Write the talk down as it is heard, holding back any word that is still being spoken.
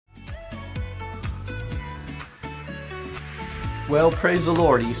Well, praise the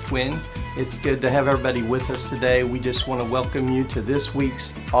Lord, East Wind. It's good to have everybody with us today. We just want to welcome you to this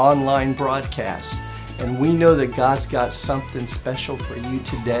week's online broadcast. And we know that God's got something special for you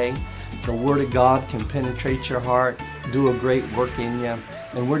today. The Word of God can penetrate your heart, do a great work in you.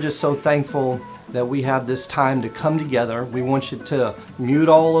 And we're just so thankful that we have this time to come together. We want you to mute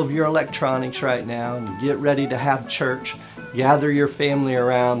all of your electronics right now and get ready to have church. Gather your family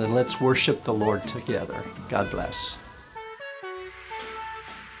around and let's worship the Lord together. God bless.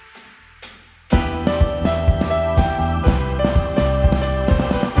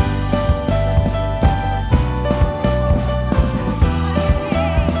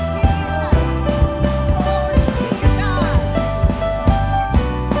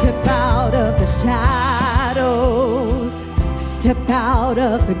 Step out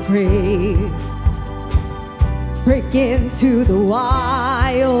of the grave, break into the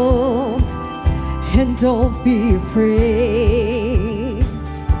wild, and don't be afraid.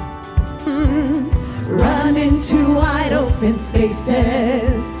 Run into wide open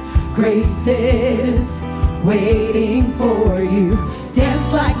spaces, grace is waiting for you.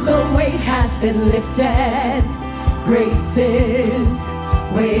 Dance like the weight has been lifted, grace is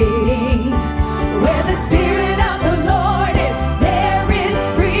waiting. Where the Spirit of the Lord is, there is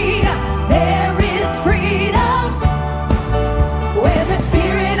freedom, there is freedom. Where the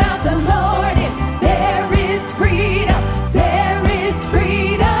Spirit of the Lord is, there is freedom, there is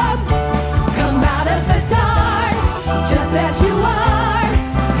freedom. Come out of the dark, just as you are,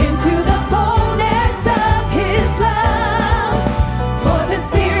 into the fullness of His love. For the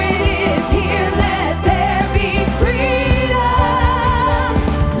Spirit is here, let there be freedom,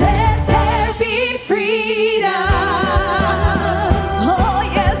 let there be freedom. Oh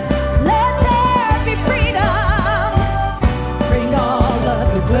yes, let there be freedom. Bring all of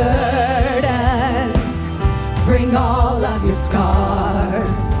your burdens, bring all of your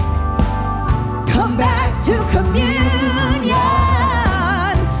scars. Come back to communion,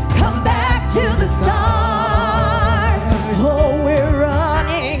 come back to the start. Oh, we're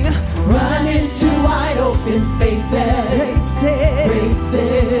running to wide open spaces. Grace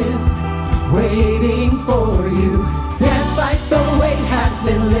is waiting for you. Dance like the weight has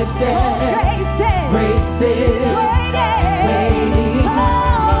been lifted. Grace is waiting.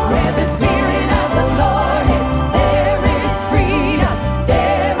 Where the Spirit of the Lord is, there is freedom,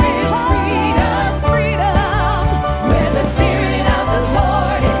 there is freedom. Where the Spirit of the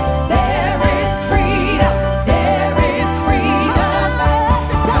Lord is, there is freedom, there is freedom.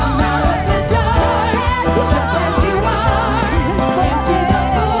 Come out of the dark, just as you are, into the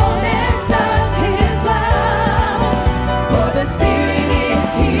fullness of His love. For the Spirit is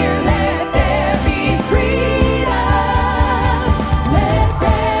here, let there be freedom, let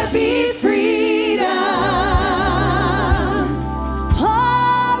there be freedom.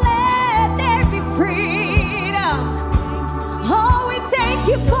 Oh, let there be freedom. Oh, we thank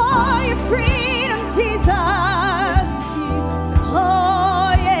you for your freedom, Jesus.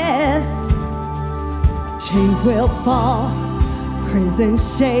 Oh, yes. Chains will fall, prisons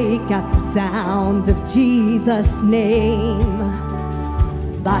shake at the sound of Jesus' name.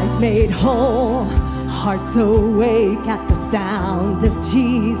 Lives made whole, hearts awake at the sound of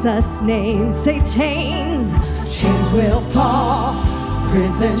Jesus' name. Say chains will fall,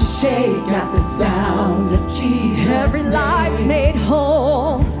 prisons shake at the sound of Jesus' Every life's made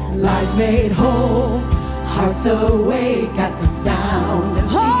whole, hearts awake at the sound of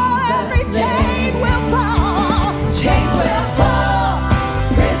Jesus' every chain will fall, chains will fall,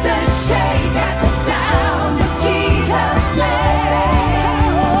 prisons shake at the sound of Jesus' name.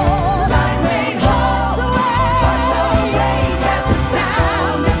 Lives made whole, hearts awake at the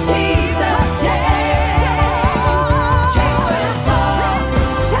sound of Jesus' name. Chains will fall,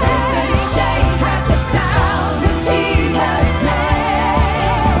 prisons shake at the sound of Jesus' name.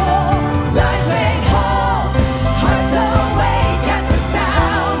 Lives made whole, hearts awake at the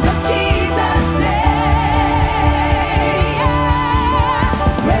sound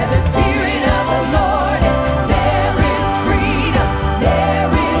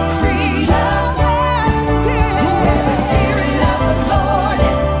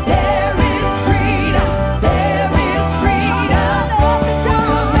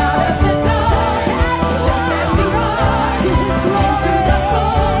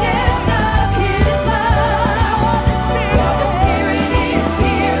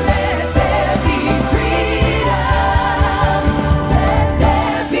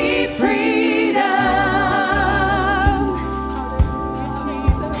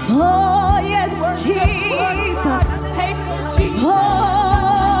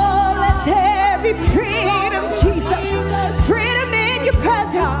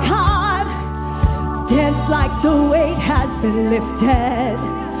like the weight has been lifted.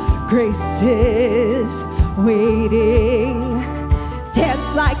 Grace is waiting.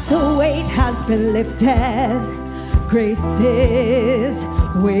 Dance like the weight has been lifted. Grace is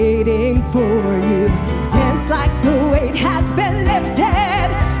waiting for you. Dance like the weight has been lifted,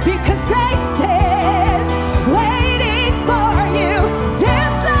 because grace is waiting for you.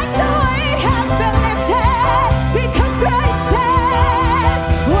 Dance like the weight has been lifted, because grace is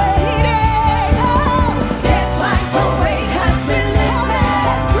waiting. Oh, dance like the weight has been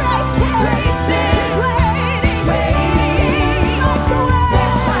lifted. Grace is waiting.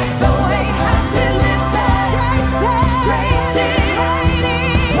 Dance like the weight has been lifted. Grace is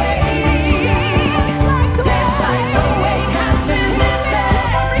waiting. Dance like the weight has been lifted.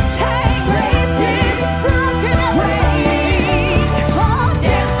 Every chain, grace is broken away. Oh,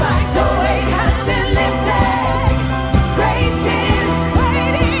 dance like the weight has been lifted. Grace is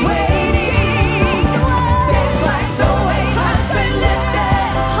waiting. Dance like the weight has been lifted.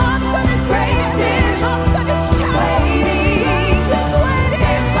 Grace is waiting.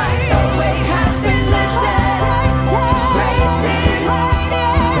 Dance like the weight has been lifted. Grace is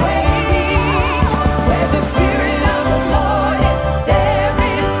waiting. Where the Spirit of the Lord is, there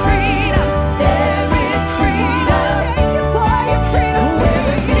is freedom. There is freedom. Thank you for your freedom. Where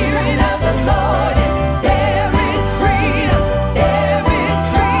the Spirit of the Lord is, there is freedom. There is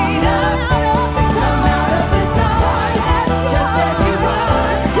freedom. Come out of the dark, just as you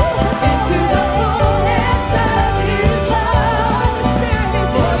are, into the fullness of His love.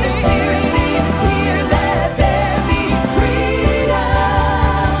 For the Spirit is here. Let there be freedom.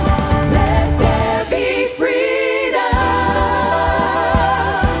 Let there be freedom.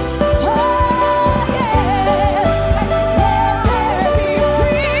 Oh, yes. Let there be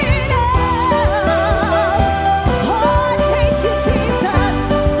freedom. Oh, thank you, Jesus.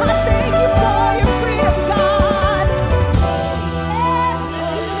 I thank you for your freedom, God.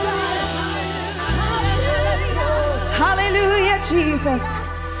 Hallelujah, Jesus.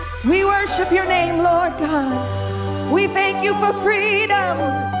 We worship your name, Lord God. We thank you for freedom.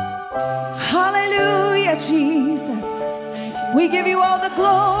 Hallelujah, Jesus. We give you all the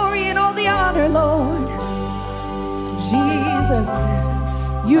glory and all the honor, Lord. Jesus,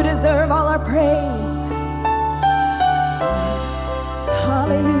 you deserve all our praise.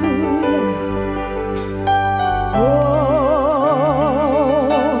 Hallelujah. Oh,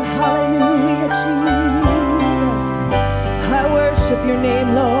 hallelujah, Jesus. I worship your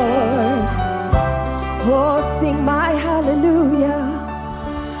name, Lord. Oh, sing my hallelujah.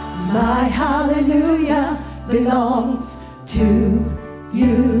 My hallelujah belongs to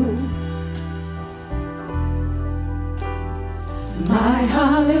you. My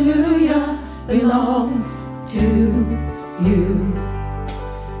hallelujah belongs to you.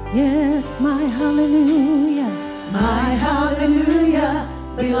 Yes, my hallelujah. My hallelujah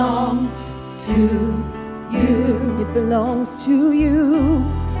belongs to you. It belongs to you.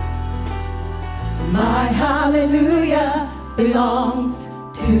 My hallelujah belongs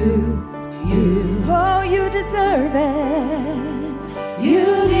to you. Oh, you deserve it. You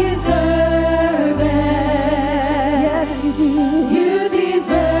deserve it. Yes, you do. You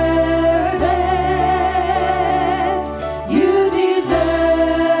deserve it. You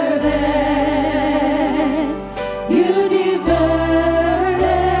deserve it. You deserve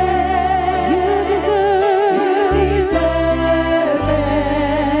it. You deserve it.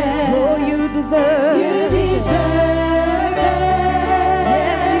 Oh, you deserve it. You deserve it.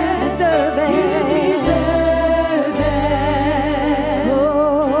 Yes, you deserve it. You deserve it.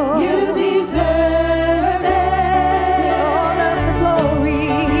 Oh, you deserve it. All of the glory.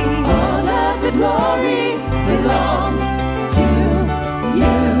 All of the glory belongs to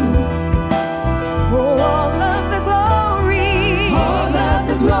you. Oh, all of the glory. All of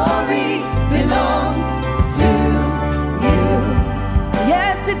the glory belongs to you.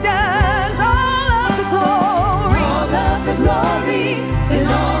 Yes, it does. All of the glory. All of the glory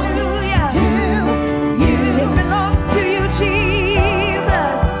belongs to you. It belongs to you,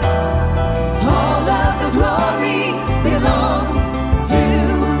 Jesus. All of the glory belongs to you.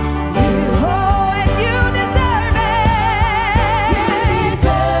 Oh, and you deserve it. You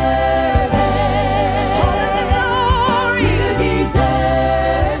deserve it. All of the glory. You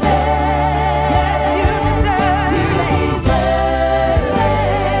deserve it. Yes, you deserve it. You deserve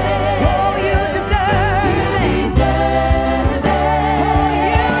it.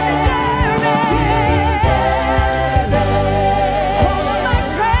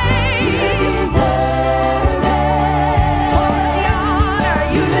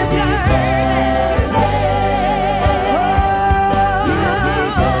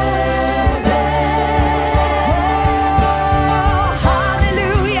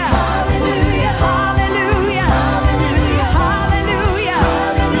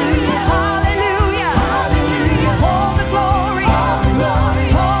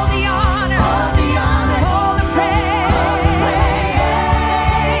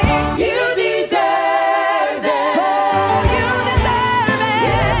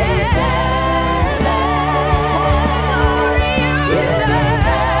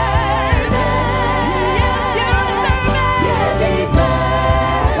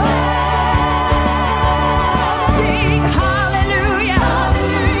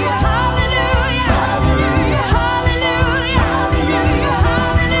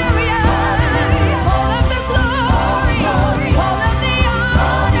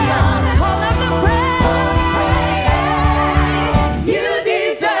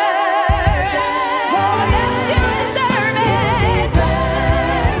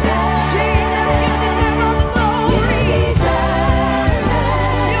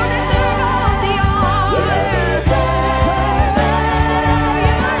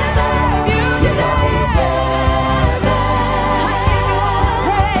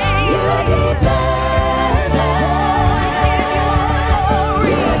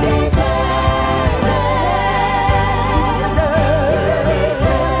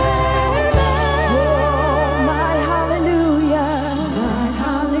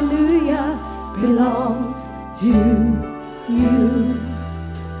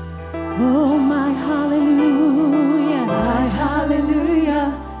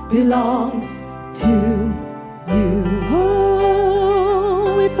 belongs to you.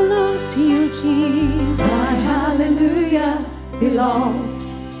 Oh, it belongs to you, Jesus. My hallelujah belongs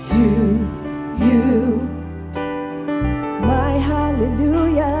to you. My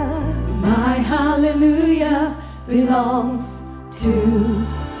hallelujah belongs to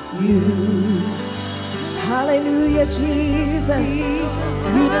you. Hallelujah, Jesus.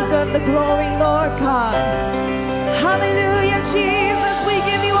 You deserve the glory, Lord God. Hallelujah, Jesus. We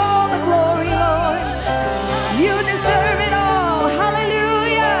give you all the glory, Lord. You deserve it all.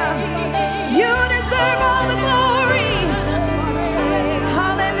 Hallelujah. You deserve all the glory.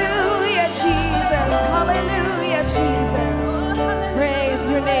 Hallelujah, Jesus. Hallelujah, Jesus. Praise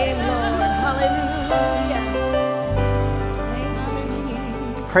your name, Lord. Hallelujah.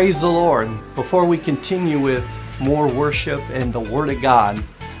 Praise the Lord. Before we continue with more worship and the Word of God,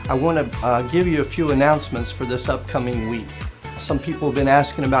 I want to give you a few announcements for this upcoming week. Some people have been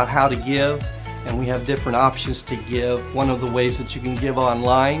asking about how to give, and we have different options to give. One of the ways that you can give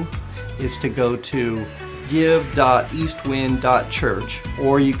online is to go to give.eastwind.church,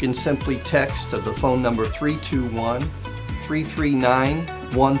 or you can simply text to the phone number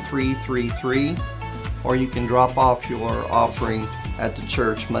 321-339-1333, or you can drop off your offering at the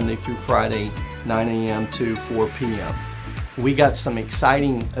church Monday through Friday, 9 a.m. to 4 p.m. We got some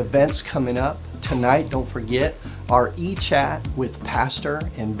exciting events coming up. Tonight, don't forget, our e-chat with Pastor,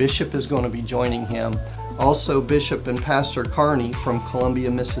 and Bishop is going to be joining him. Also, Bishop and Pastor Carney from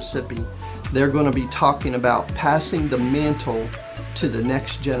Columbia, Mississippi. They're going to be talking about passing the mantle to the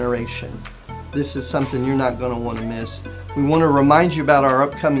next generation. This is something you're not going to want to miss. We want to remind you about our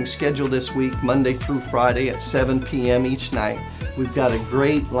upcoming schedule this week, Monday through Friday at 7 p.m. each night. We've got a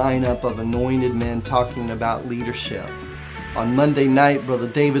great lineup of anointed men talking about leadership. On Monday night, Brother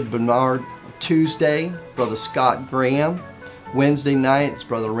David Bernard. Tuesday, Brother Scott Graham. Wednesday night, it's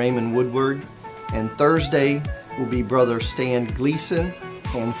Brother Raymond Woodward. And Thursday will be Brother Stan Gleason.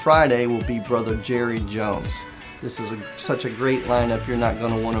 And Friday will be Brother Jerry Jones. This is such a great lineup. You're not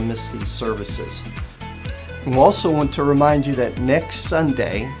going to want to miss these services. We also want to remind you that next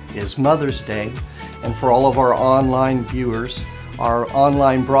Sunday is Mother's Day. And for all of our online viewers, our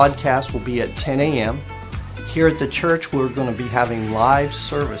online broadcast will be at 10 a.m. Here at the church, we're going to be having live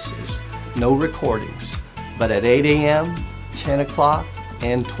services, no recordings. But at 8 a.m., 10 o'clock,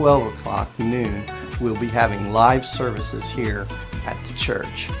 and 12 o'clock noon, we'll be having live services here at the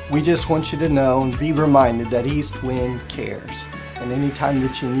church. We just want you to know and be reminded that East Wind cares. And anytime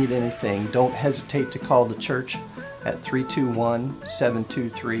that you need anything, don't hesitate to call the church at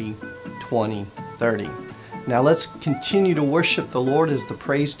 321-723-2030. Now let's continue to worship the Lord as the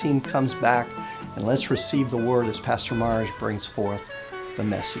praise team comes back, and let's receive the word as Pastor Myers brings forth the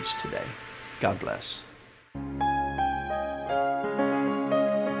message today. God bless.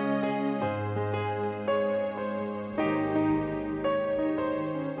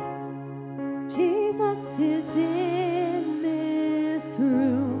 Jesus is in this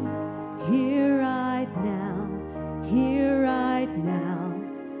room, here right now,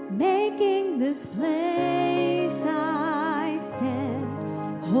 making this place I stand,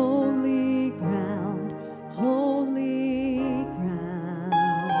 holy ground, holy ground.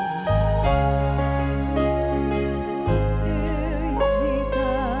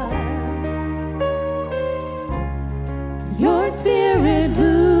 Jesus, your spirit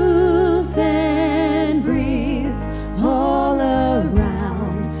moves and breathes all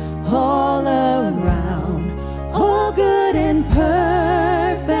around, all good and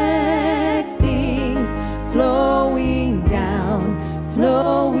perfect things flowing down.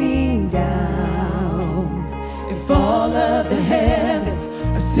 If all of the heavens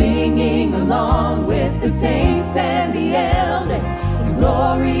are singing along with the saints and the elders, the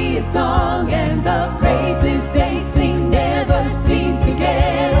glorious song and the praises they sing never seem to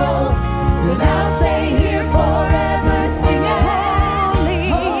get old. Then I'll stay here forever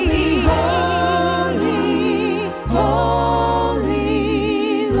singing, holy, holy,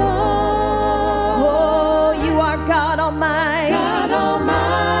 holy Lord. Oh, you are God Almighty. God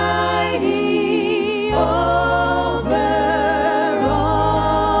Almighty over all.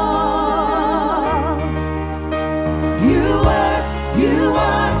 You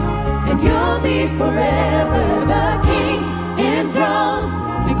are, and you'll be forever the King enthroned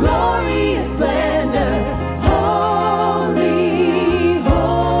in glorious splendor. Holy,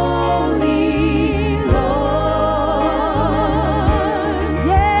 holy Lord.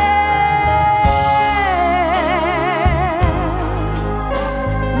 Yeah,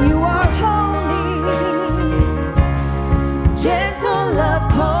 you are holy, gentle love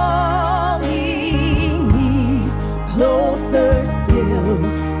calling me closer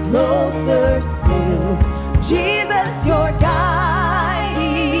still. closer still. Jesus, you're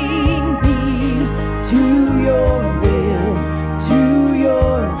guiding me to your will, to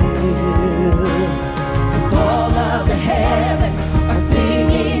your will. If all of the heavens are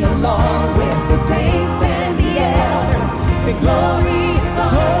singing along with the saints and the elders, the glorious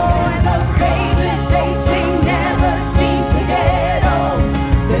song and the praises they sing never seem to get old,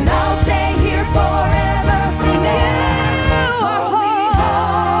 then I'll stay here forever singing. Holy,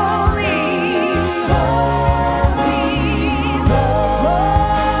 holy, holy,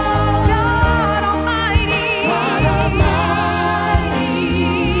 Lord, God Almighty, God Almighty,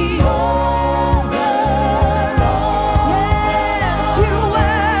 over all. Yes, you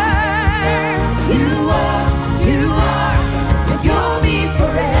are, and you'll be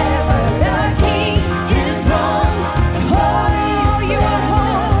forever the King enthroned. Oh, you are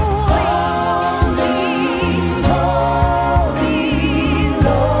holy, holy,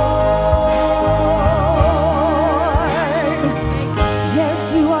 Lord. Yes,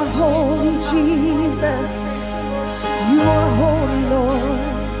 you are holy, Jesus. You are holy, Lord.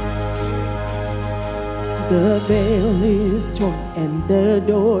 The veil is torn and the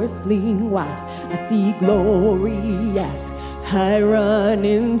doors fling wide. I see glory as I run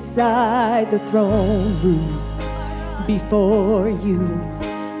inside the throne room. Before you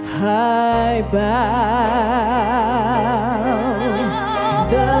I bow.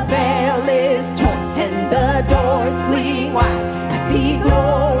 The veil is torn and the doors fling wide. I see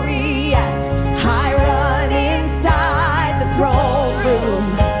glory as I run inside the throne room.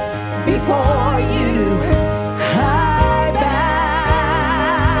 Before you I bow.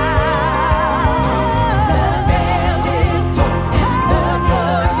 The veil is torn and the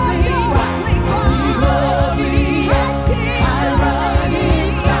doors fling wide. I see glory as I run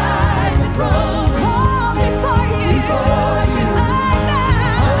inside the throne room. Before you I bow.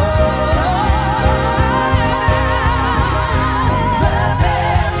 The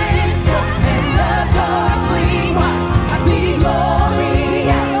veil is torn and the doors fling wide. I see glory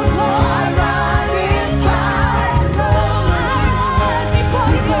as I run inside the throne room.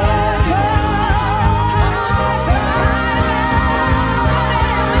 Before you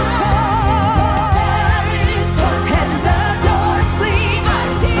and the doors fling. I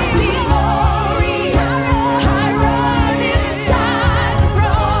see glory as I run inside the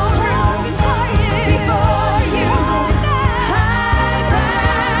throne room. Before you I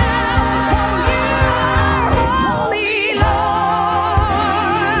bow. You are holy, Lord.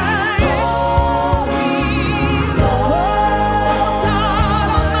 Holy Lord, God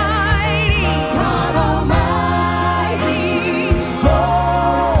Almighty, God Almighty,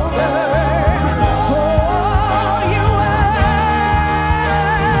 over all.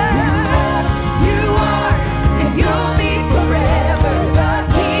 You are, and you'll be forever the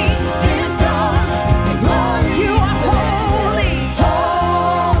King enthroned. And Lord, you are holy,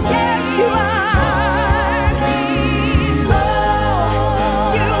 yes you are,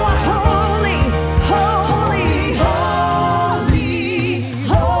 Lord, you are holy,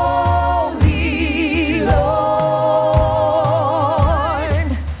 holy, Lord,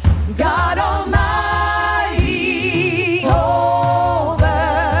 God Almighty, over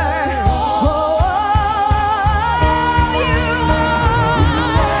all.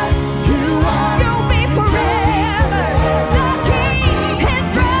 You'll be forever the King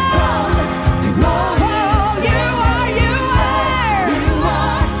enthroned. Oh, you are,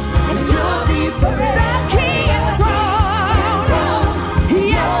 and you'll be forever the King enthroned.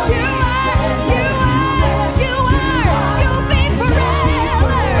 Yes, you are, you'll be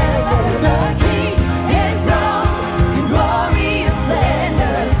forever the King enthroned in glorious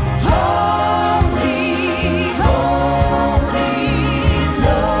splendor. Holy, holy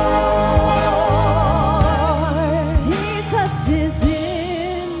Lord. Jesus is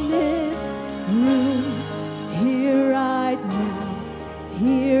in this room, here right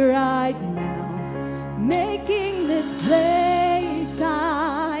now, making this place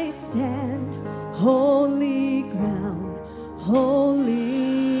I stand holy ground,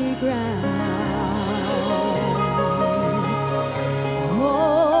 holy ground.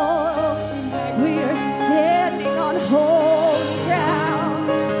 Oh, we are standing on holy ground.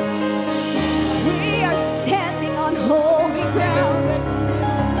 We are standing on holy ground.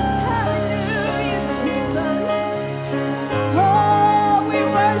 Hallelujah, Jesus. Oh, we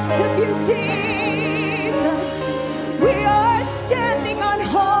worship you, Jesus. We are standing on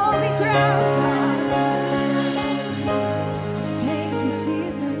holy ground. Thank you,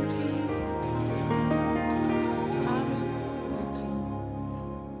 Jesus.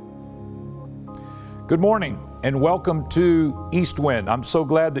 Good morning and welcome to East Wind. I'm so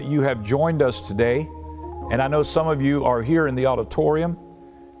glad that you have joined us today. And I know some of you are here in the auditorium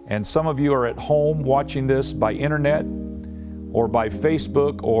and some of you are at home watching this by internet or by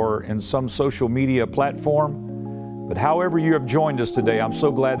Facebook or in some social media platform. But however you have joined us today, I'm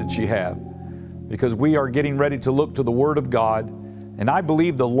so glad that you have, because we are getting ready to look to the Word of God. And I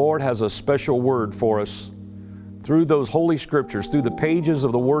believe the Lord has a special word for us through those Holy Scriptures, through the pages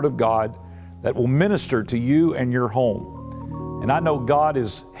of the Word of God, that will minister to you and your home. And I know God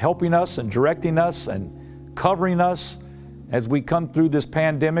is helping us and directing us and covering us as we come through this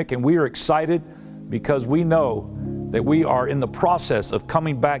pandemic, and we are excited because we know that we are in the process of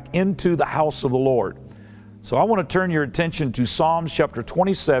coming back into the house of the Lord. So I want to turn your attention to Psalms chapter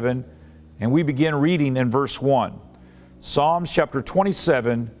 27, and we begin reading in verse 1. Psalms chapter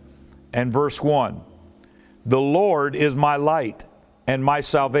 27 and verse 1. The Lord is my light and my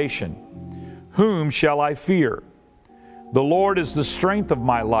salvation. Whom shall I fear? The Lord is the strength of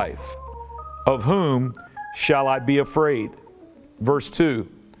my life. Of whom shall I be afraid? Verse 2.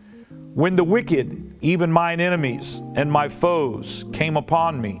 When the wicked, even mine enemies and my foes, came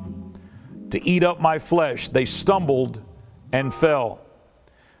upon me to eat up my flesh, they stumbled and fell.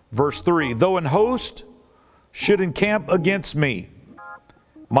 Verse 3. Though an host should encamp against me,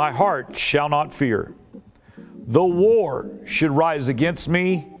 my heart shall not fear. Though war should rise against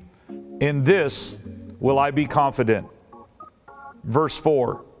me, in this will I be confident. Verse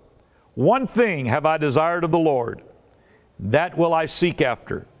 4. One thing have I desired of the Lord, that will I seek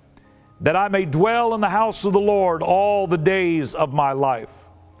after, that I may dwell in the house of the Lord all the days of my life,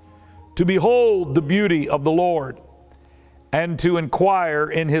 to behold the beauty of the Lord, and to inquire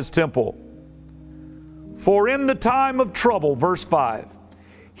in His temple. For in the time of trouble, verse 5,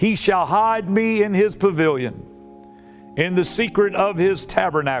 He shall hide me in His pavilion. In the secret of His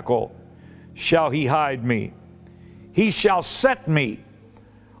tabernacle shall He hide me. He shall set me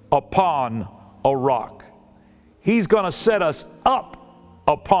upon a rock. He's going to set us up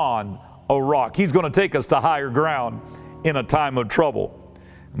upon a rock. He's going to take us to higher ground in a time of trouble.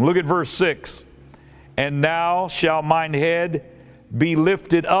 Look at verse 6. And now shall mine head be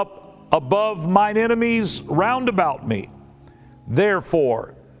lifted up above mine enemies round about me.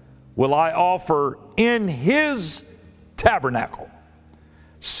 Therefore will I offer in His tabernacle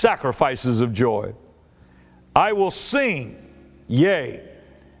sacrifices of joy. I will sing, yea,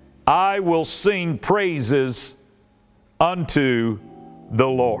 I will sing praises unto the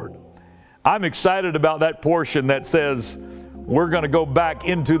Lord. I'm excited about that portion that says we're going to go back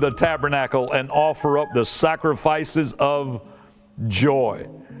into the tabernacle and offer up the sacrifices of joy.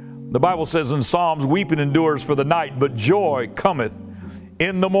 The Bible says in Psalms, weeping endures for the night, but joy cometh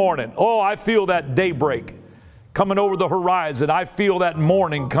in the morning. Oh, I feel that daybreak coming over the horizon. I feel that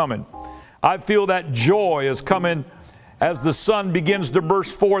morning coming. I feel that joy is coming as the sun begins to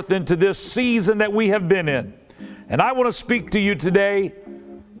burst forth into this season that we have been in. And I want to speak to you today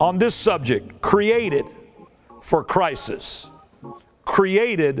on this subject, created for crisis.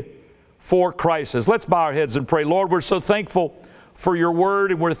 Created for crisis. Let's bow our heads and pray. Lord, we're so thankful for your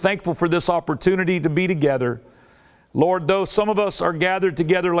word, and we're thankful for this opportunity to be together. Lord, though some of us are gathered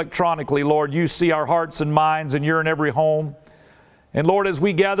together electronically, Lord, you see our hearts and minds, and you're in every home. And Lord, as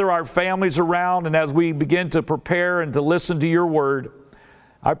we gather our families around and as we begin to prepare and to listen to your word,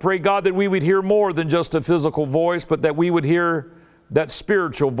 I pray, God, that we would hear more than just a physical voice, but that we would hear that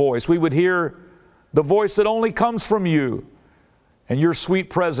spiritual voice. We would hear the voice that only comes from you, and your sweet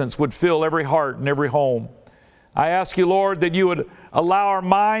presence would fill every heart and every home. I ask you, Lord, that you would allow our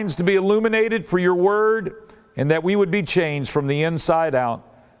minds to be illuminated for your word, and that we would be changed from the inside out.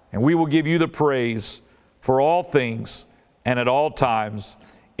 And we will give you the praise for all things and at all times.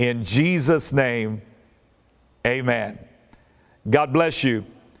 In Jesus' name, amen. God bless you.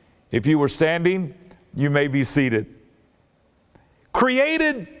 If you were standing, you may be seated.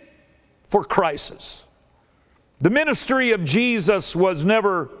 Created for crisis. The ministry of Jesus was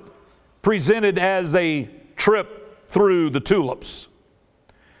never presented as a trip through the tulips.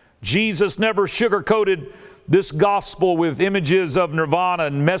 Jesus never sugarcoated this gospel with images of nirvana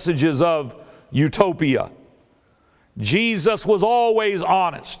and messages of utopia. Jesus was always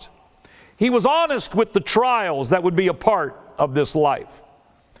honest. He was honest with the trials that would be a part of this life.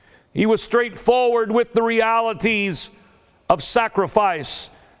 He was straightforward with the realities of sacrifice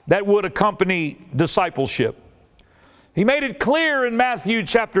that would accompany discipleship. He made it clear in Matthew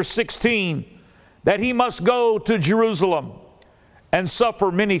chapter 16 that he must go to Jerusalem and suffer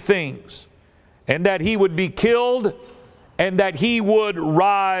many things, and that he would be killed, and that he would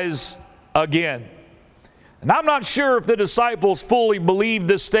rise again. And I'm not sure if the disciples fully believed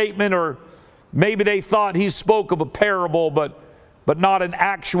this statement, or Maybe they thought he spoke of a parable, but not an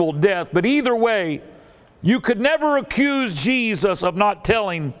actual death. But either way, you could never accuse Jesus of not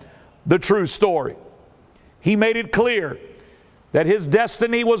telling the true story. He made it clear that his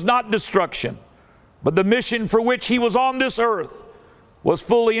destiny was not destruction, but the mission for which he was on this earth was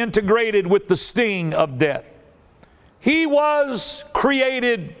fully integrated with the sting of death. He was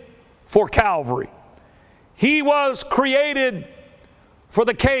created for Calvary. He was created for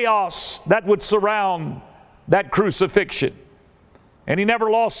the chaos that would surround that crucifixion. And he never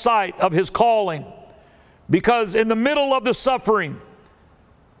lost sight of his calling, because in the middle of the suffering,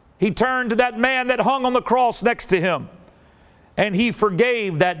 he turned to that man that hung on the cross next to him, and he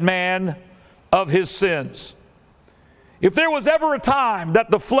forgave that man of his sins. If there was ever a time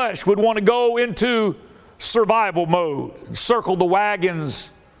that the flesh would want to go into survival mode and circle the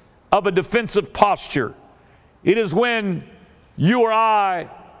wagons of a defensive posture, it is when you or I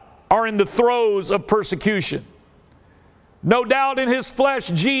are in the throes of persecution. No doubt in his flesh,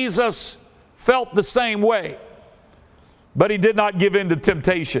 Jesus felt the same way, but he did not give in to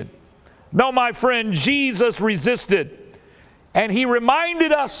temptation. No, my friend, Jesus resisted, and he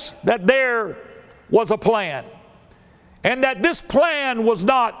reminded us that there was a plan, and that this plan was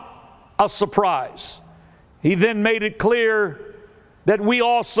not a surprise. He then made it clear that we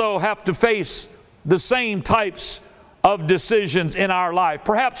also have to face the same types of decisions in our life.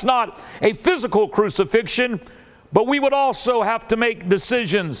 Perhaps not a physical crucifixion, but we would also have to make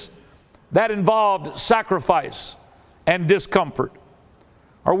decisions that involved sacrifice and discomfort.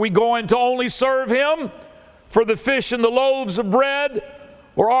 Are we going to only serve him for the fish and the loaves of bread,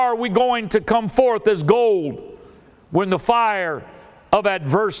 or are we going to come forth as gold when the fire of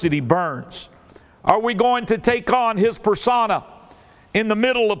adversity burns? Are we going to take on his persona in the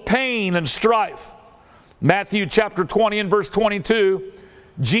middle of pain and strife? Matthew chapter 20 and verse 22,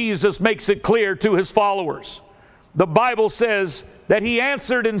 Jesus makes it clear to his followers. The Bible says that he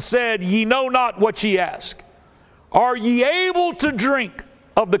answered and said, "Ye know not what ye ask. Are ye able to drink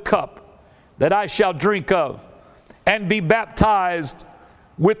of the cup that I shall drink of, and be baptized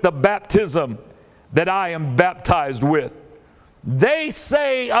with the baptism that I am baptized with?" They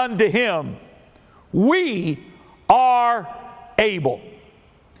say unto him, "We are able."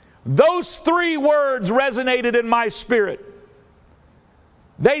 Those three words resonated in my spirit.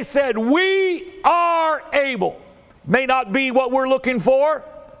 They said, "We are able." May not be what we're looking for.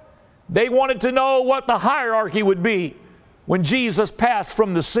 They wanted to know what the hierarchy would be when Jesus passed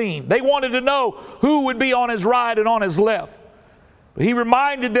from the scene. They wanted to know who would be on his right and on his left. But he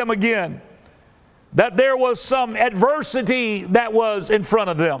reminded them again that there was some adversity that was in front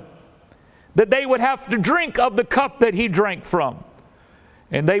of them, that they would have to drink of the cup that he drank from,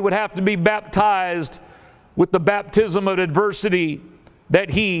 and they would have to be baptized with the baptism of adversity that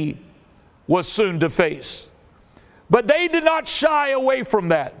he was soon to face. But they did not shy away from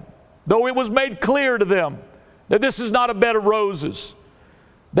that, though it was made clear to them that this is not a bed of roses.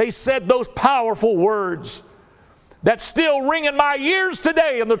 They said those powerful words that still ring in my ears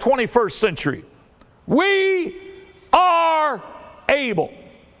today in the 21st century. We are able.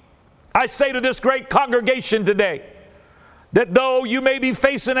 I say to this great congregation today that though you may be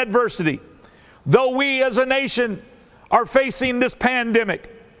facing adversity, though we as a nation are facing this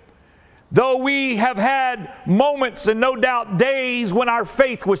pandemic, though we have had moments and no doubt days when our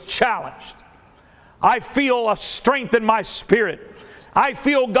faith was challenged, I feel a strength in my spirit. I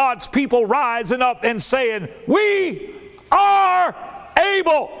feel God's people rising up and saying, "We are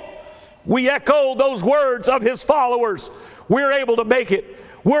able." We echo those words of his followers. We're able to make it.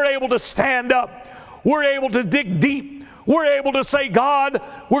 We're able to stand up. We're able to dig deep. We're able to say, "God,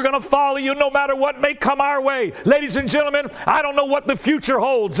 we're going to follow you no matter what may come our way." Ladies and gentlemen, I don't know what the future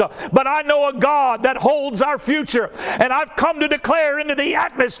holds, but I know a God that holds our future. And I've come to declare into the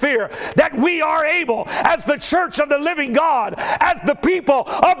atmosphere that we are able, as the church of the living God, as the people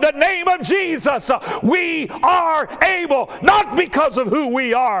of the name of Jesus, we are able, not because of who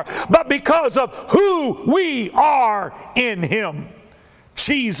we are, but because of who we are in him.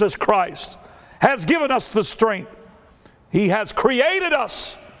 Jesus Christ has given us the strength. He has created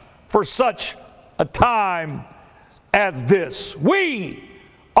us for such a time as this. We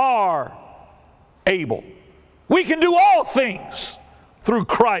are able. We can do all things through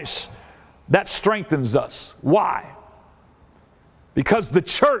Christ that strengthens us. Why? Because the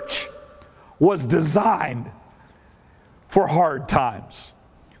church was designed for hard times.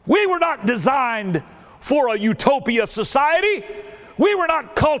 We were not designed for a utopia society. We were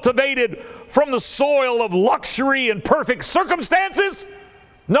not cultivated from the soil of luxury and perfect circumstances.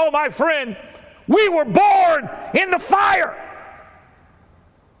 No, my friend, we were born in the fire.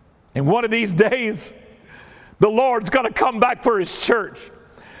 And one of these days, the Lord's going to come back for His church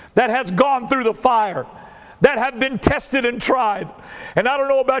that has gone through the fire, that have been tested and tried. And I don't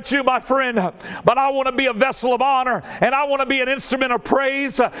know about you, my friend, but I want to be a vessel of honor, and I want to be an instrument of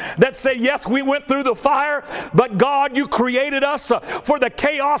praise that say, yes, we went through the fire, but God, you created us for the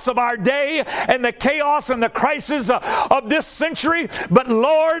chaos of our day and the chaos and the crisis of this century. But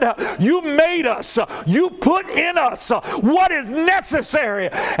Lord, you made us. You put in us what is necessary.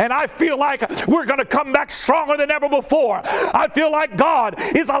 And I feel like we're going to come back stronger than ever before. I feel like God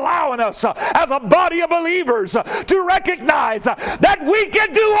is allowing us as a body of believers to recognize that we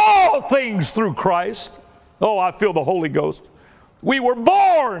can do all things through Christ. Oh, I feel the Holy Ghost. We were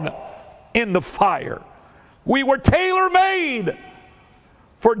born in the fire. We were tailor-made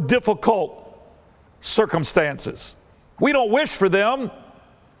for difficult circumstances. We don't wish for them,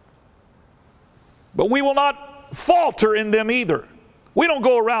 but we will not falter in them either. We don't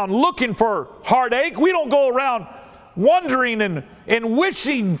go around looking for heartache. We don't go around wondering and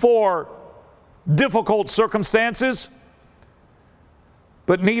wishing for difficult circumstances,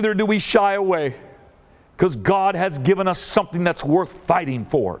 but neither do we shy away, because God has given us something that's worth fighting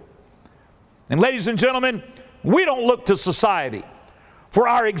for. And ladies and gentlemen, we don't look to society for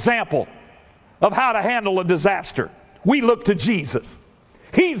our example of how to handle a disaster. We look to Jesus.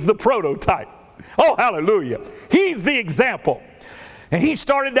 He's the prototype. Oh, hallelujah. He's the example. And He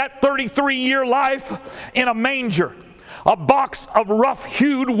started that 33-year life in a manger, a box of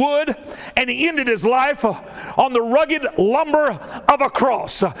rough-hewed wood, and He ended His life on the rugged lumber of a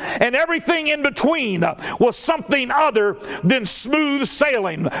cross. And everything in between was something other than smooth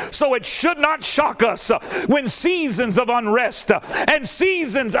sailing. So it should not shock us when seasons of unrest and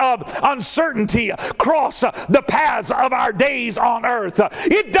seasons of uncertainty cross the paths of our days on earth.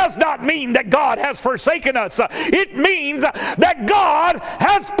 It does not mean that God has forsaken us. It means that God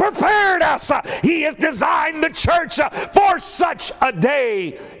has prepared us. He has designed the church for such a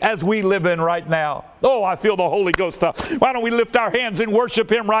day as we live in right now. Oh, I feel the Holy Ghost. Why don't we lift our hands and worship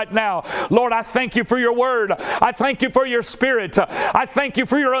Him right now? Lord, I thank You for Your word. I thank You for Your Spirit. I thank You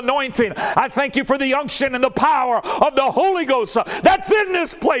for Your anointing. I thank You for the unction and the power of the Holy Ghost that's in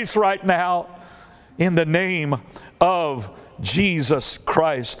this place right now. In the name of Jesus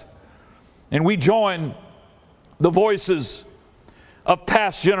Christ. And we join the voices of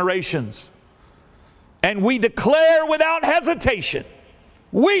past generations, and we declare without hesitation,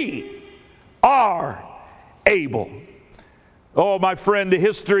 we are able. Oh, my friend, the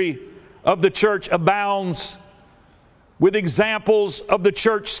history of the church abounds with examples of the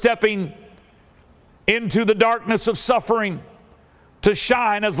church stepping into the darkness of suffering to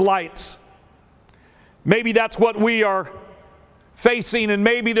shine as lights. Maybe that's what we are facing, and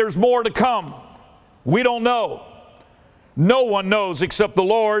maybe there's more to come. We don't know. No one knows except the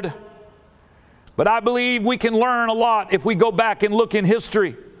Lord. But I believe we can learn a lot if we go back and look in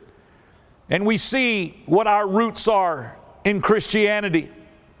history and we see what our roots are in Christianity.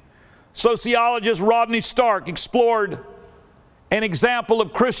 Sociologist Rodney Stark explored an example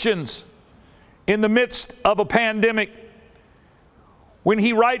of Christians in the midst of a pandemic when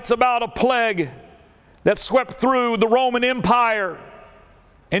he writes about a plague that swept through the Roman Empire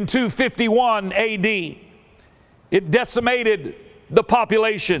in 251 AD. It decimated the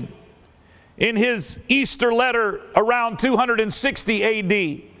population. In his Easter letter around 260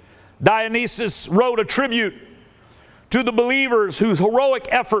 AD, Dionysius wrote a tribute to the believers whose heroic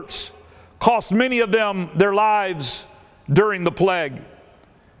efforts cost many of them their lives during the plague.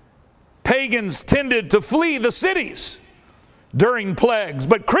 Pagans tended to flee the cities during plagues,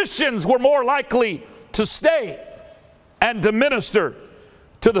 but Christians were more likely to stay and to minister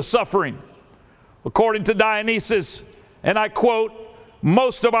to the suffering. According to Dionysius, and I quote,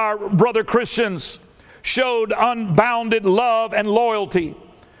 most of our brother Christians showed unbounded love and loyalty,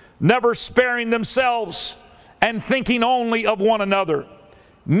 never sparing themselves and thinking only of one another.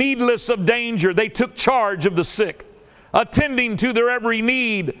 Needless of danger, they took charge of the sick, attending to their every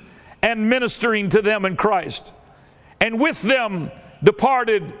need and ministering to them in Christ. And with them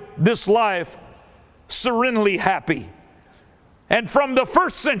departed this life serenely happy. And from the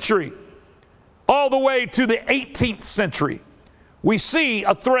first century all the way to the 18th century, we see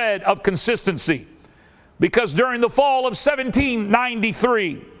a thread of consistency, because during the fall of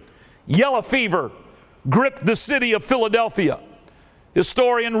 1793, yellow fever gripped the city of Philadelphia.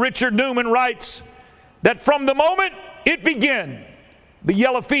 Historian Richard Newman writes that from the moment it began, the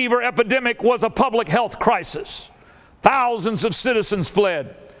yellow fever epidemic was a public health crisis. Thousands of citizens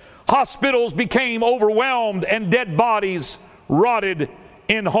fled. Hospitals became overwhelmed, and dead bodies rotted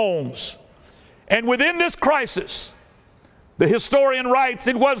in homes. And within this crisis, The historian writes,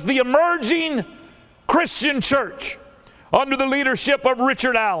 it was the emerging Christian church under the leadership of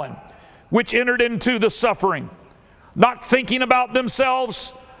Richard Allen which entered into the suffering, not thinking about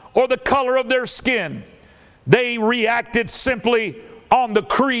themselves or the color of their skin. They reacted simply on the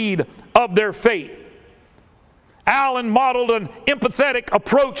creed of their faith. Allen modeled an empathetic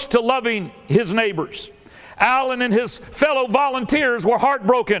approach to loving his neighbors. Allen and his fellow volunteers were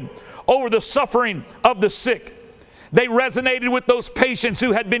heartbroken over the suffering of the sick. They resonated with those patients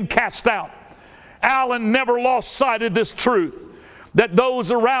who had been cast out. Allen never lost sight of this truth, that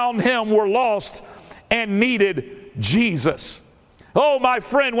those around him were lost and needed Jesus. Oh, my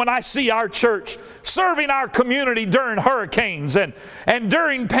friend, when I see our church serving our community during hurricanes and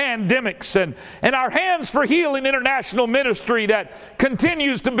during pandemics and our Hands for Healing International Ministry that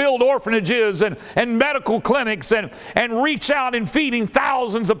continues to build orphanages and medical clinics and reach out in feeding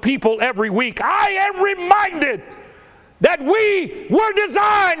thousands of people every week, I am reminded that we were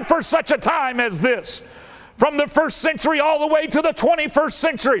designed for such a time as this. From the first century all the way to the 21st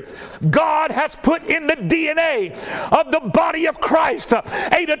century, God has put in the DNA of the body of Christ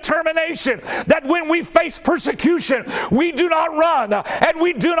a determination that when we face persecution, we do not run and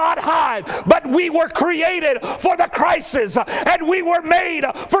we do not hide, but we were created for the crisis and we were made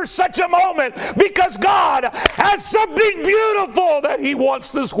for such a moment because God has something beautiful that He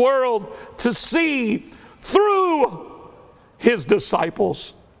wants this world to see through His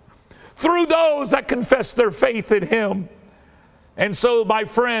disciples, through those that confess their faith in Him. And so, my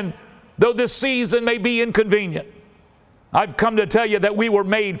friend, though this season may be inconvenient, I've come to tell you that we were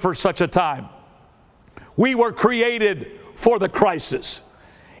made for such a time. We were created for the crisis.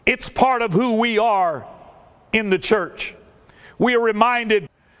 It's part of who we are in the church. We are reminded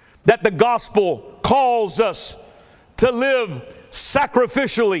that the gospel calls us to live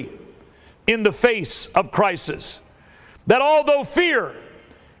sacrificially in the face of crisis. That although fear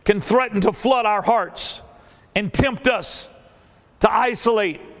can threaten to flood our hearts and tempt us to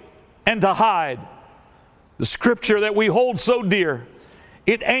isolate and to hide, the scripture that we hold so dear,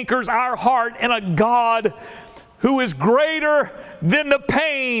 it anchors our heart in a God who is greater than the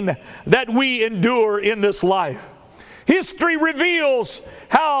pain that we endure in this life. History reveals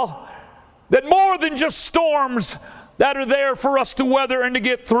how that more than just storms that are there for us to weather and to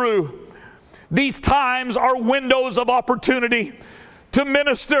get through, these times are windows of opportunity to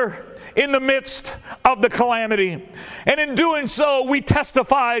minister in the midst of the calamity. And in doing so, we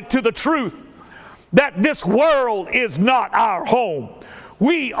testify to the truth that this world is not our home.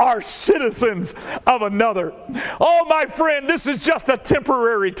 We are citizens of another. Oh, my friend, this is just a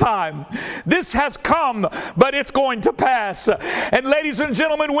temporary time. This has come, but it's going to pass. And ladies and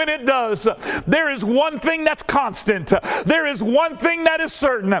gentlemen, when it does, there is one thing that's constant. There is one thing that is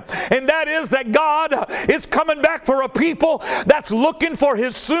certain, and that is that God is coming back for a people that's looking for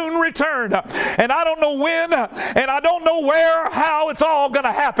His soon return. And I don't know when, and I don't know where, or how it's all going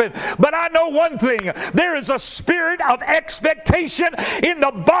to happen, but I know one thing. There is a spirit of expectation in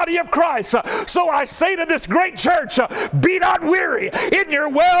the body of Christ. So I say to this great church, be not weary in your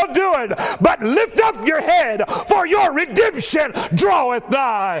well-doing, but lift up your head, for your redemption draweth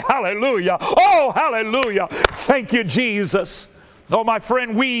nigh. Hallelujah. Oh, hallelujah. Thank you, Jesus. Oh, my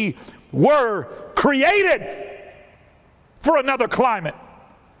friend, we were created for another climate.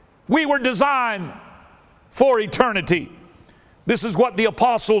 We were designed for eternity. This is what the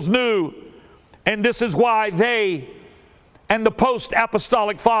apostles knew, and this is why they and the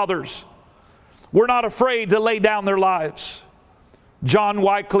post-apostolic fathers were not afraid to lay down their lives. John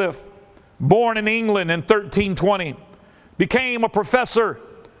Wycliffe, born in England in 1320, became a professor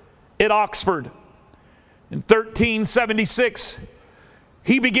at Oxford. In 1376,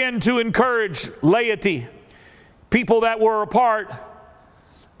 he began to encourage laity, people that were a part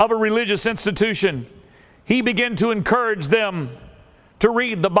of a religious institution. He began to encourage them to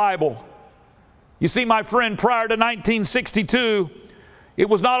read the Bible. You see, my friend, prior to 1962, it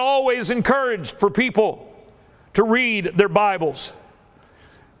was not always encouraged for people to read their Bibles.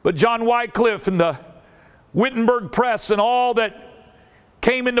 But John Wycliffe and the Wittenberg Press and all that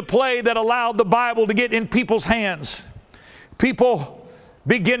came into play that allowed the Bible to get in people's hands, people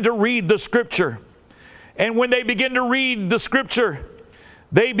begin to read the Scripture. And when they begin to read the Scripture,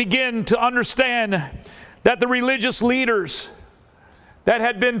 they begin to understand that the religious leaders that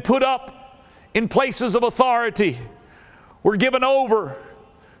had been put up in places of authority were given over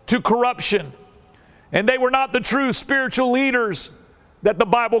to corruption, and they were not the true spiritual leaders that the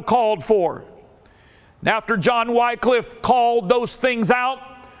Bible called for. And after John Wycliffe called those things out,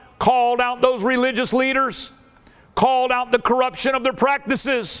 called out those religious leaders, called out the corruption of their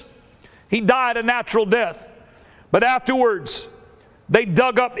practices, he died a natural death. But afterwards, they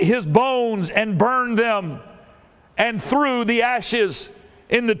dug up his bones and burned them and threw the ashes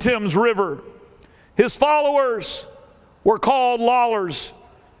in the Thames River. His followers were called Lawlers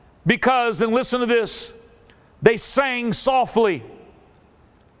because, and listen to this, they sang softly,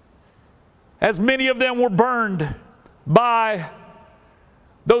 as many of them were burned by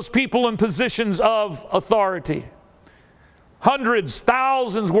those people in positions of authority. Hundreds,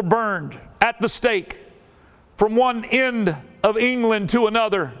 thousands were burned at the stake from one end of England to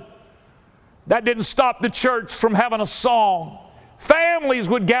another. That didn't stop the church from having a song. Families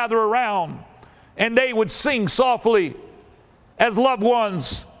would gather around and they would sing softly as loved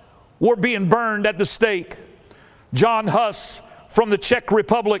ones were being burned at the stake. John Hus from the Czech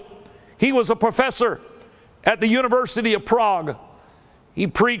Republic, he was a professor at the University of Prague. He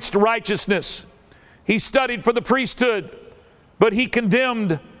preached righteousness. He studied for the priesthood, but he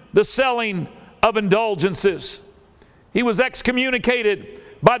condemned the selling of indulgences. He was excommunicated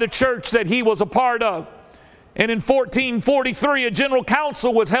by the church that he was a part of. And in 1443, a general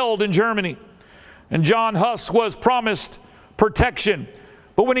council was held in Germany. And John Hus was promised protection.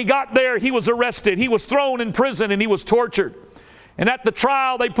 But when he got there, he was arrested. He was thrown in prison and he was tortured. And at the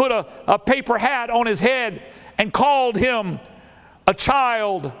trial, they put a paper hat on his head and called him a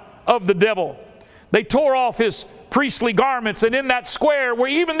child of the devil. They tore off his priestly garments, and in that square, where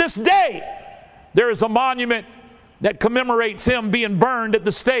even this day there is a monument that commemorates him being burned at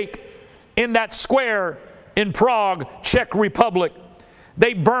the stake, in that square in Prague, Czech Republic,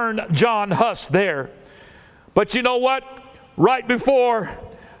 they burned John Hus there. But you know what? Right before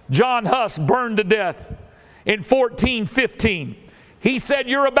John Hus burned to death in 1415, he said,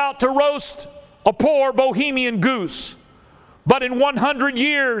 "You're about to roast a poor Bohemian goose, but in 100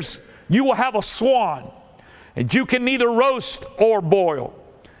 years you will have a swan, and you can neither roast or boil.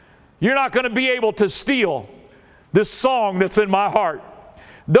 You're not going to be able to steal this song that's in my heart.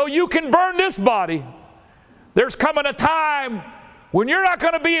 Though you can burn this body, there's coming a time when you're not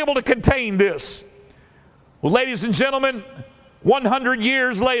going to be able to contain this." Well, ladies and gentlemen, 100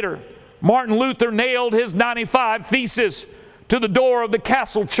 years later, Martin Luther nailed his 95 Theses to the door of the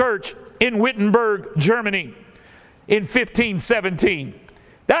Castle Church in Wittenberg, Germany in 1517.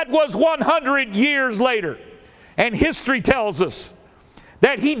 That was 100 years later. And history tells us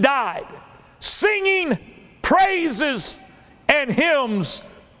that he died singing praises and hymns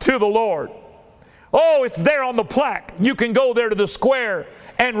to the Lord. Oh, it's there on the plaque. You can go there to the square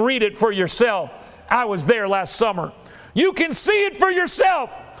and read it for yourself. I was there last summer. You can see it for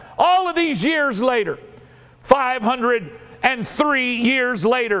yourself. All of these years later, 503 years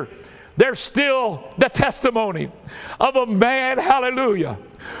later, there's still the testimony of a man, hallelujah,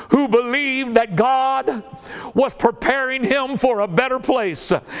 who believed that God was preparing him for a better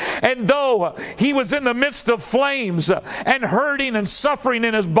place. And though he was in the midst of flames and hurting and suffering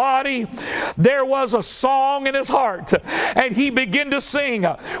in his body, there was a song in his heart, and he began to sing.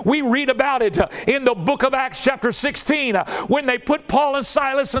 We read about it in the book of Acts chapter 16 when they put Paul and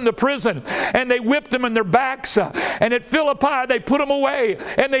Silas in the prison and they whipped them in their backs, and at Philippi they put them away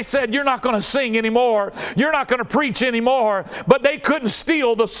and they said, "You're not going to sing anymore, you're not going to preach anymore." But they couldn't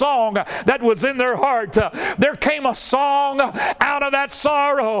steal the song that was in their heart. There came a song out of that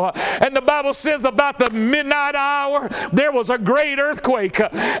sorrow, and the Bible says about the midnight hour there was a great earthquake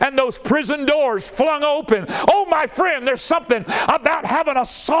and those prison doors flung open. Oh, my friend, there's something about having a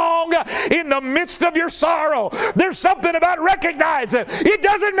song in the midst of your sorrow. There's something about recognizing it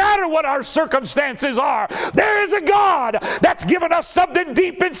doesn't matter what our circumstances are. There is a God that's given us something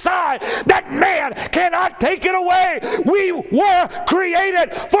deep inside that man cannot take it away. We were created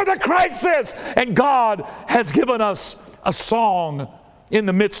for the crisis, and God has given us a song in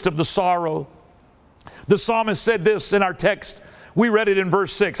the midst of the sorrow. The psalmist said this in our text. We read it in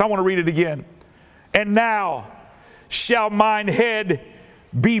verse 6. I want to read it again. "And now shall mine head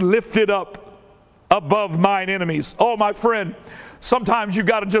be lifted up above mine enemies." Oh, my friend, sometimes you've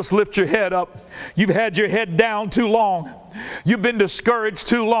got to just lift your head up. You've had your head down too long. You've been discouraged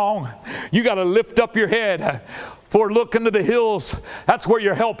too long. You got to lift up your head. For look into the hills, that's where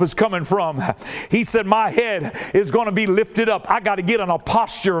your help is coming from. He said, my head is going to be lifted up. I got to get in a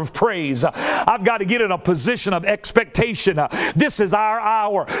posture of praise. I've got to get in a position of expectation. This is our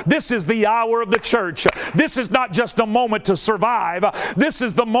hour. This is the hour of the church. This is not just a moment to survive. This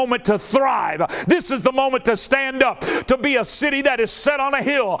is the moment to thrive. This is the moment to stand up, to be a city that is set on a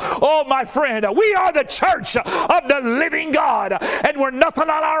hill. Oh, my friend, we are the church of the living God, and we're nothing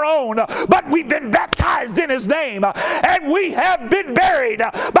on our own, but we've been baptized in His name. name, and we have been buried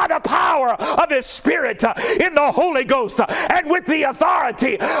by the power of His Spirit in the Holy Ghost and with the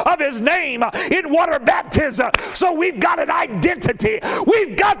authority of His name in water baptism. So we've got an identity.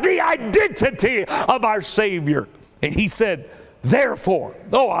 We've got the identity of our Savior. And He said, therefore.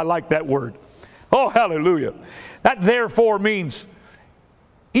 Oh, I like that word. Oh, hallelujah. That therefore means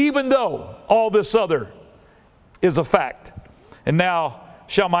even though all this other is a fact. And now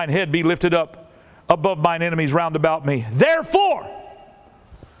shall mine head be lifted up above mine enemies round about me. Therefore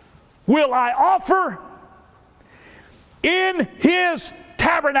will I offer in His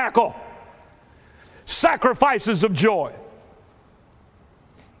tabernacle sacrifices of joy.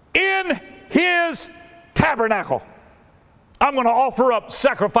 In His tabernacle, I'm going to offer up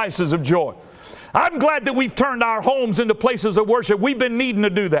sacrifices of joy. I'm glad that we've turned our homes into places of worship. We've been needing to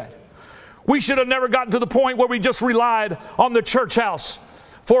do that. We should have never gotten to the point where we just relied on the church house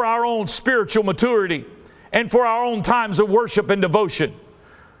for our own spiritual maturity and for our own times of worship and devotion.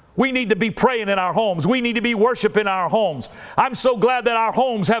 We need to be praying in our homes. We need to be worshiping in our homes. I'm so glad that our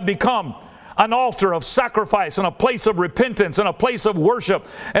homes have become an altar of sacrifice and a place of repentance and a place of worship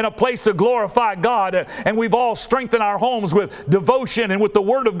and a place to glorify God. And we've all strengthened our homes with devotion and with the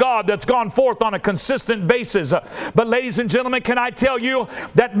Word of God that's gone forth on a consistent basis. But ladies and gentlemen, can I tell you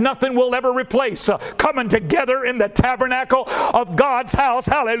that nothing will ever replace coming together in the tabernacle of God's house,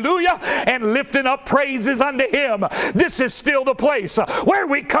 hallelujah, and lifting up praises unto Him. This is still the place where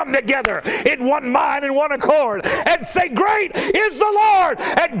we come together in one mind and one accord and say, great is the Lord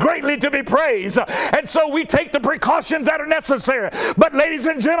and greatly to be praised. And so we take the precautions that are necessary. But ladies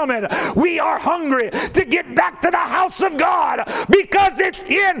and gentlemen, we are hungry to get back to the house of God because it's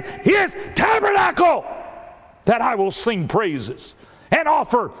in His tabernacle that I will sing praises and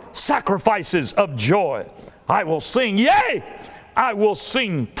offer sacrifices of joy. I will sing, yea, I will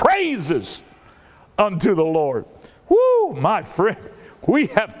sing praises unto the Lord. Woo, my friend, we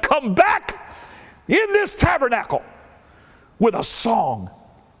have come back in this tabernacle with a song.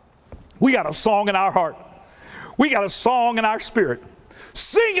 We got a song in our heart. We got a song in our spirit.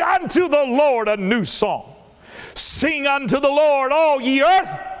 Sing unto the Lord a new song. Sing unto the Lord, all ye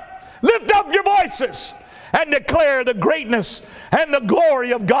earth. Lift up your voices and declare the greatness and the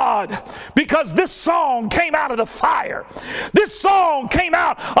glory of God. Because this song came out of the fire. This song came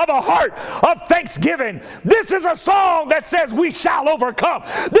out of a heart of thanksgiving. This is a song that says we shall overcome.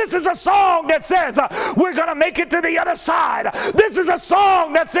 This is a song that says we're going to make it to the other side. This is a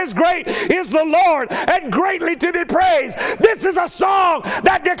song that says great is the Lord and greatly to be praised. This is a song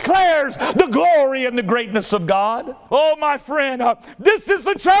that declares the glory and the greatness of God. Oh, my friend, this is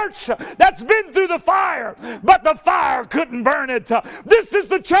the church that's been through the fire, but the fire couldn't burn it. This is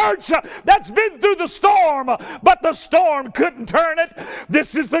the church that's been through the storm, but the storm couldn't turn it.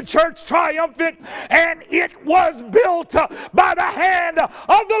 This is the church triumphant, and it was built by the hand of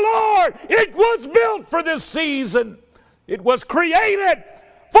the Lord. It was built for this season. It was created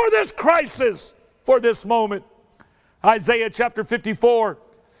for this crisis, for this moment. Isaiah chapter 54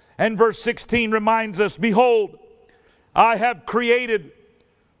 and verse 16 reminds us, behold, I have created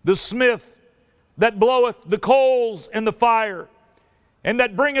the smith that bloweth the coals in the fire, and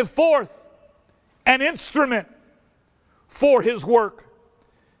that bringeth forth an instrument for his work.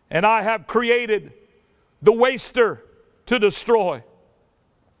 And I have created the waster to destroy.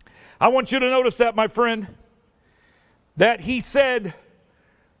 I want you to notice that, my friend, that he said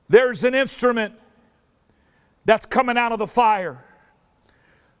there's an instrument that's coming out of the fire.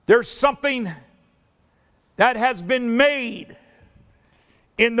 There's something that has been made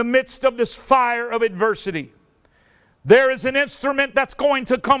in the midst of this fire of adversity. There is an instrument that's going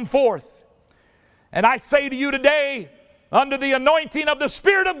to come forth. And I say to you today, under the anointing of the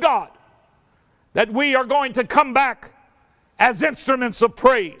Spirit of God, that we are going to come back as instruments of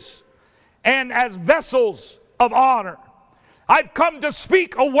praise and as vessels of honor. I've come to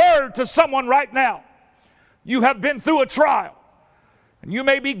speak a word to someone right now. You have been through a trial, and you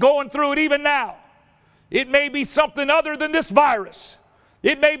may be going through it even now. It may be something other than this virus.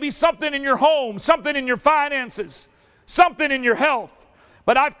 It may be something in your home, something in your finances, something in your health.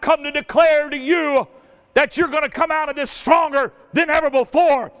 But I've come to declare to you that you're going to come out of this stronger than ever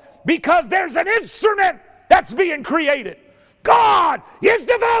before, because there's an instrument that's being created. God is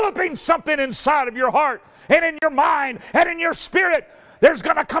developing something inside of your heart and in your mind and in your spirit. There's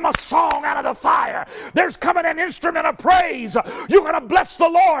going to come a song out of the fire. There's coming an instrument of praise. You're going to bless the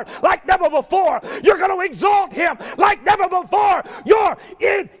Lord like never before. You're going to exalt Him like never before. You're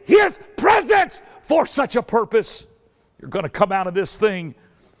in His presence for such a purpose. You're going to come out of this thing,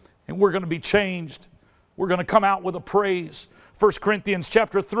 and we're going to be changed. We're going to come out with a praise. 1 Corinthians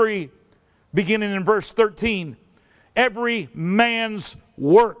chapter 3, beginning in verse 13. every man's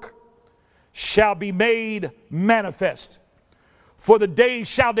work shall be made manifest, for the day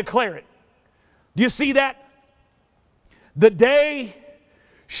shall declare it. Do you see that? The day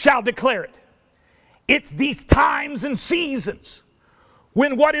shall declare it. It's these times and seasons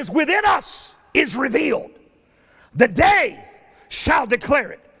when what is within us is revealed. The day shall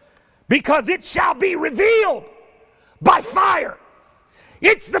declare it, because it shall be revealed by fire.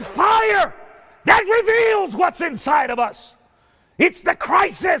 It's the fire that reveals what's inside of us. It's the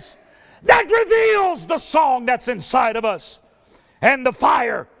crisis that reveals the song that's inside of us. And the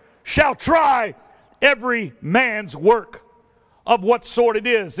fire shall try every man's work of what sort it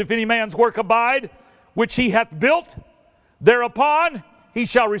is. If any man's work abide, which he hath built, thereupon he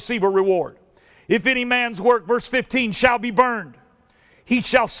shall receive a reward. If any man's work, verse 15, shall be burned, he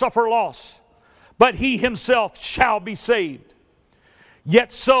shall suffer loss, but he himself shall be saved,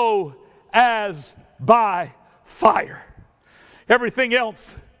 yet so as by fire. Everything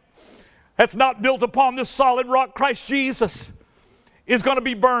else that's not built upon this solid rock, Christ Jesus, is going to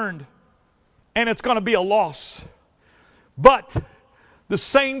be burned, and it's going to be a loss. But the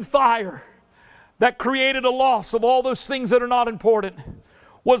same fire that created a loss of all those things that are not important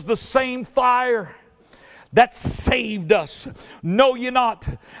was the same fire that saved us. Know ye not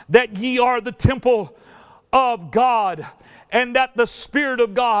that ye are the temple of God, and that the Spirit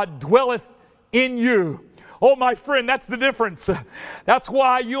of God dwelleth in you? Oh, my friend, that's the difference. That's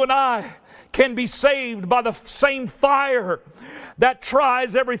why you and I can be saved by the same fire that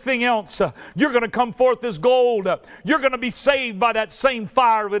tries everything else. You're going to come forth as gold. You're going to be saved by that same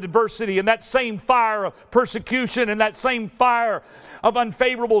fire of adversity, and that same fire of persecution, and that same fire of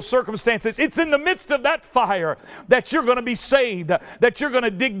unfavorable circumstances. It's in the midst of that fire that you're going to be saved, that you're going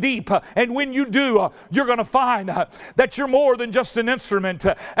to dig deep. And when you do, you're going to find that you're more than just an instrument,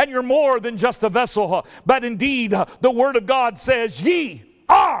 and you're more than just a vessel. But indeed, the Word of God says, ye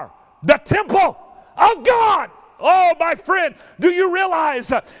are the temple of God. Oh, my friend, do you realize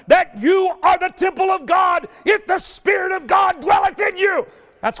that you are the temple of God if the Spirit of God dwelleth in you?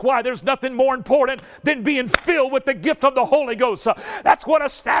 That's why there's nothing more important than being filled with the gift of the Holy Ghost. That's what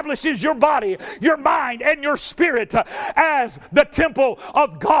establishes your body, your mind, and your spirit as the temple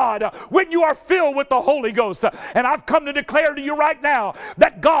of God when you are filled with the Holy Ghost. And I've come to declare to you right now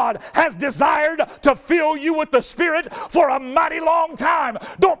that God has desired to fill you with the Spirit for a mighty long time.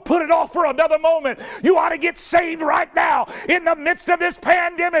 Don't put it off for another moment. You ought to get saved right now in the midst of this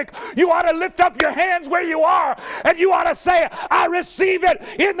pandemic. You ought to lift up your hands where you are, and you ought to say, I receive it.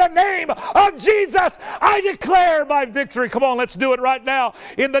 In the name of Jesus, I declare my victory. Come on, let's do it right now.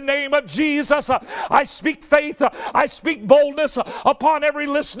 In the name of Jesus, I speak faith, I speak boldness upon every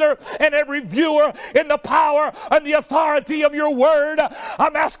listener and every viewer in the power and the authority of your word.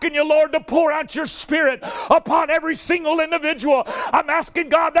 I'm asking you, Lord, to pour out your Spirit upon every single individual. I'm asking,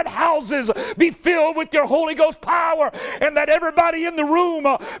 God, that houses be filled with your Holy Ghost power, and that everybody in the room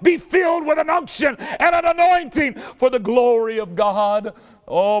be filled with an unction and an anointing for the glory of God.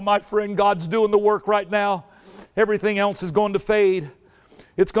 Oh, my friend, God's doing the work right now. Everything else is going to fade.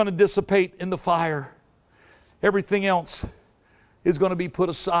 It's going to dissipate in the fire. Everything else is going to be put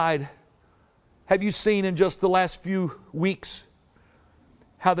aside. Have you seen in just the last few weeks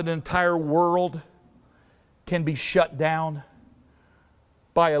how the entire world can be shut down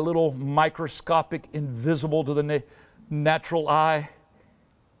by a little microscopic, invisible to the natural eye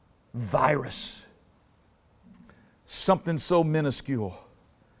virus? Something so minuscule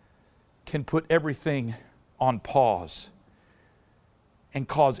can put everything on pause and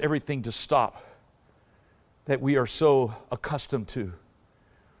cause everything to stop that we are so accustomed to.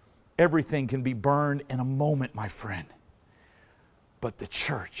 Everything can be burned in a moment, my friend. But the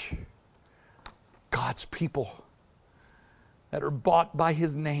church, God's people that are bought by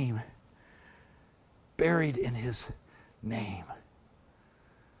His name, buried in His name,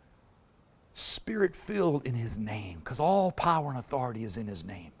 Spirit-filled in His name, because all power and authority is in His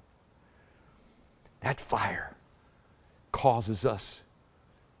name. That fire causes us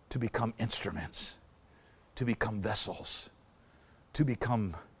to become instruments, to become vessels, to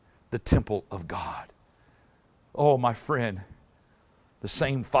become the temple of God. Oh, my friend, the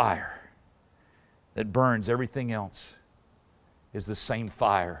same fire that burns everything else is the same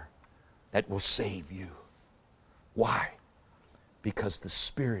fire that will save you. Why? Because the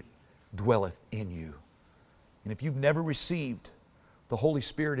Spirit dwelleth in you. And if you've never received the Holy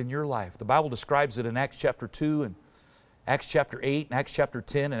Spirit in your life, the Bible describes it in Acts chapter 2 and Acts chapter 8 and Acts chapter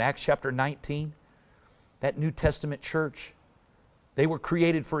 10 and Acts chapter 19. That New Testament church, they were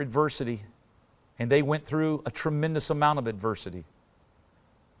created for adversity, and they went through a tremendous amount of adversity.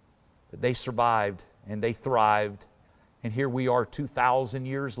 But they survived and they thrived And here we are 2,000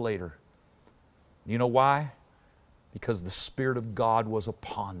 years later. You know why? Because the Spirit of God was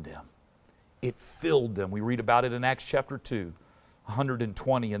upon them. It filled them. We read about it in Acts chapter 2.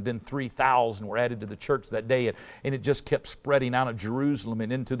 120 and then 3,000 were added to the church that day. And it just kept spreading out of Jerusalem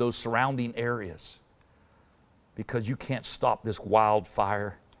and into those surrounding areas. Because you can't stop this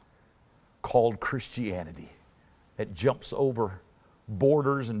wildfire called Christianity that jumps over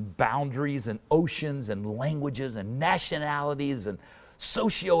borders and boundaries and oceans and languages and nationalities and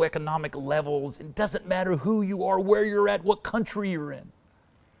socioeconomic levels. It doesn't matter who you are, where you're at, what country you're in.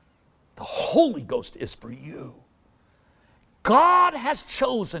 The Holy Ghost is for you. God has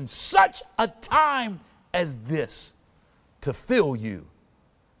chosen such a time as this to fill you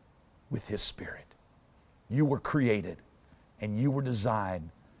with His Spirit. You were created and you were designed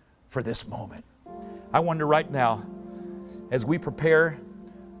for this moment. I wonder right now, as we prepare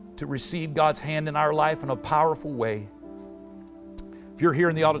to receive God's hand in our life in a powerful way, if you're here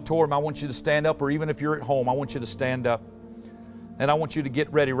in the auditorium, I want you to stand up, or even if you're at home, I want you to stand up. And I want you to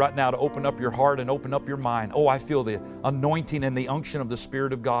get ready right now to open up your heart and open up your mind. Oh, I feel the anointing and the unction of the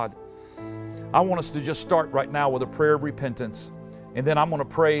Spirit of God. I want us to just start right now with a prayer of repentance. And then I'm going to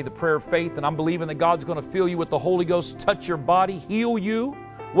pray the prayer of faith, and I'm believing that God's going to fill you with the Holy Ghost, touch your body, heal you.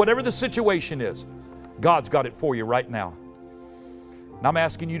 Whatever the situation is, God's got it for you right now. And I'm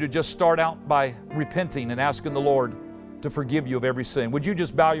asking you to just start out by repenting and asking the Lord to forgive you of every sin. Would you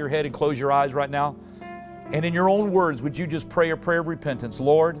just bow your head and close your eyes right now? And in your own words, would you just pray a prayer of repentance?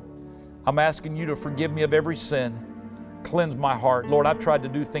 Lord, I'm asking you to forgive me of every sin. Cleanse my heart. Lord, I've tried to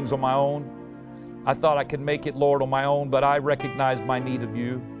do things on my own. I thought I could make it, Lord, on my own, but I recognize my need of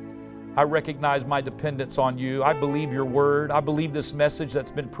you. I recognize my dependence on you. I believe your word. I believe this message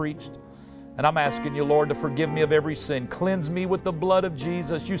that's been preached. And I'm asking you, Lord, to forgive me of every sin. Cleanse me with the blood of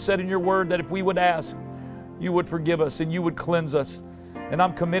Jesus. You said in your word that if we would ask, you would forgive us and you would cleanse us. And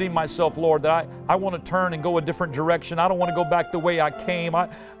I'm committing myself, Lord, that I want to turn and go a different direction. I don't want to go back the way I came. I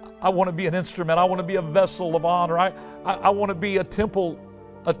want to be an instrument. I want to be a vessel of honor. I want to be a temple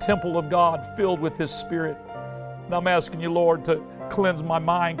of God filled with His Spirit. And I'm asking you, Lord, to cleanse my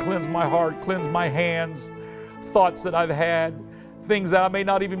mind, cleanse my heart, cleanse my hands, thoughts that I've had, things that I may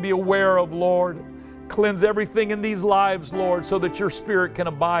not even be aware of, Lord. Cleanse everything in these lives, Lord, so that your Spirit can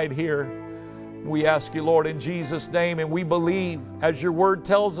abide here. We ask you, Lord, in Jesus' name, and we believe, as your word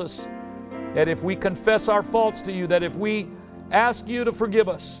tells us, that if we confess our faults to you, that if we ask you to forgive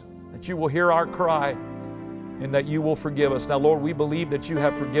us, that you will hear our cry and that you will forgive us. Now, Lord, we believe that you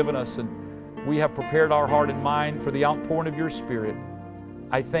have forgiven us and we have prepared our heart and mind for the outpouring of your Spirit.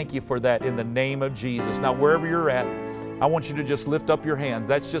 I thank you for that in the name of Jesus. Now, wherever you're at, I want you to just lift up your hands.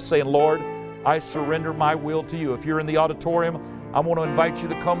 That's just saying, Lord, I surrender my will to you. If you're in the auditorium, I want to invite you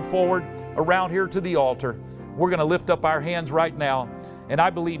to come forward around here to the altar. We're going to lift up our hands right now, and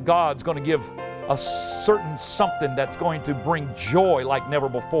I believe God's going to give a certain something that's going to bring joy like never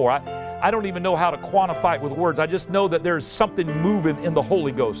before. I don't even know how to quantify it with words. I just know that there's something moving in the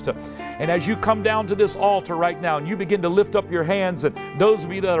Holy Ghost. And as you come down to this altar right now and you begin to lift up your hands, and those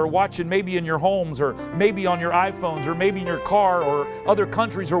of you that are watching maybe in your homes or maybe on your iPhones or maybe in your car or other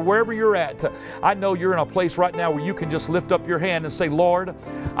countries or wherever you're at, I know you're in a place right now where you can just lift up your hand and say, Lord,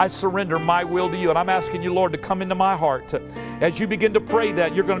 I surrender my will to you. And I'm asking you, Lord, to come into my heart. As you begin to pray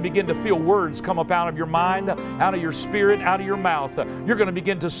that, you're going to begin to feel words come up out of your mind, out of your spirit, out of your mouth. You're going to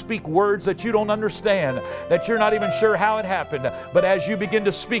begin to speak words that you don't understand, that you're not even sure how it happened. But as you begin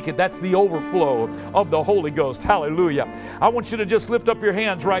to speak it, that's the overflow of the Holy Ghost. Hallelujah. I want you to just lift up your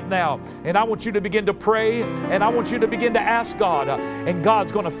hands right now, and I want you to begin to pray, and I want you to begin to ask God, and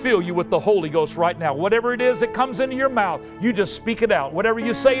God's going to fill you with the Holy Ghost right now. Whatever it is that comes into your mouth, you just speak it out. Whatever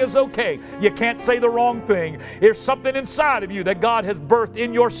you say is okay. You can't say the wrong thing. There's something inside of you that God has birthed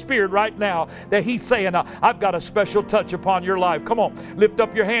in your spirit right now that He's saying, I've got a special touch upon your life. Come on, lift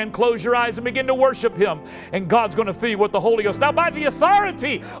up your hand, close your eyes, and begin to worship Him, and God's going to fill you with the Holy Ghost. Now, by the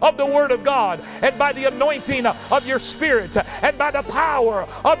authority of the Word of God, and by the anointing of your Spirit, and by the power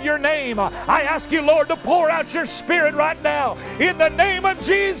of your name, I ask you, Lord, to pour out your Spirit right now in the name of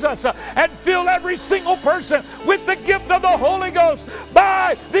Jesus, and fill every single person with the gift of the Holy Ghost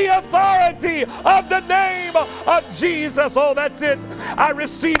by the authority of the name of Jesus. Oh, that's it. I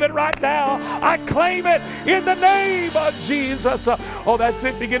receive it right now. I claim it in the name of Jesus. Oh, that's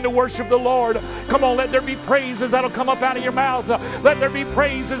it. Begin to worship the Lord. Come on, let there be praises that'll come up out of your mouth. Let there be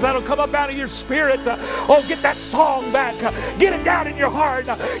praises that'll come up out of your spirit. Oh, get that song back. Get it down in your heart.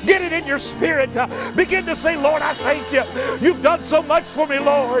 Get it in your spirit. Begin to say, Lord, I thank you. You've done so much for me,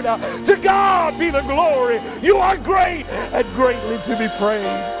 Lord. To God be the glory. You are great and greatly to be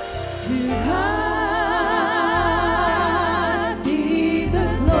praised. To God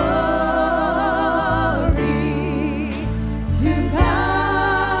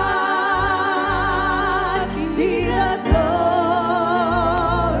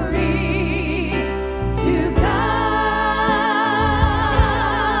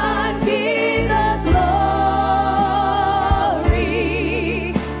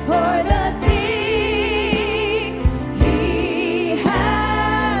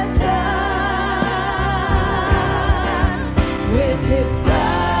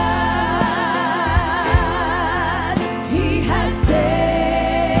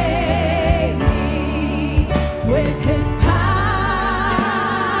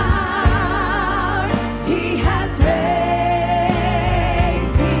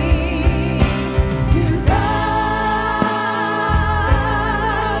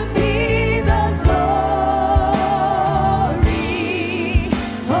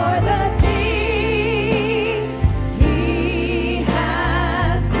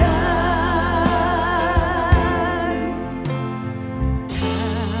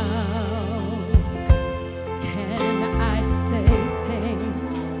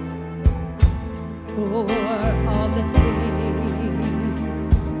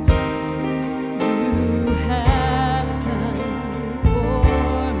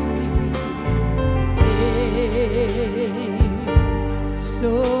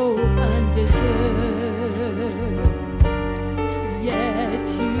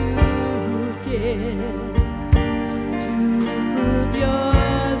to prove your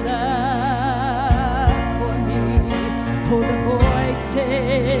love for me. Oh, the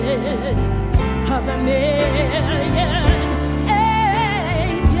voices of a million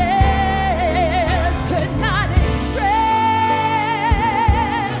angels could not express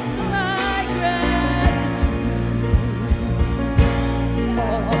my gratitude.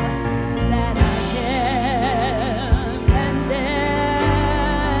 All that I am and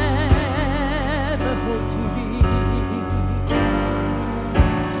ever hope to be,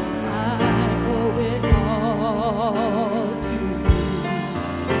 I owe it all to you.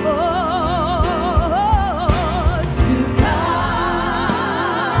 Oh, to God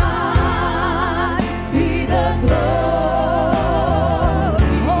be the glory.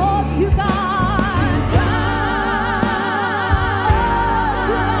 Oh, to God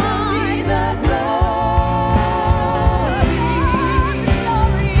be the glory.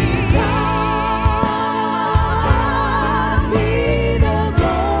 To God be the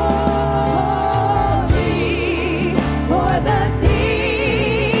glory for the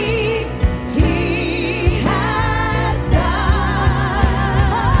things He has done.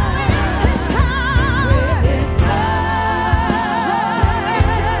 With His blood,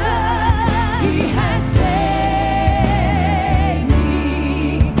 He has saved me.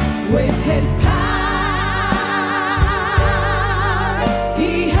 With His power,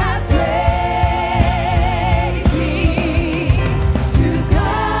 He has raised me. To God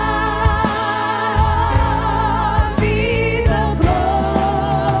be the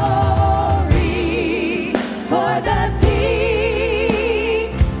glory for the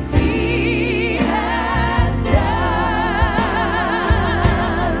things He has done.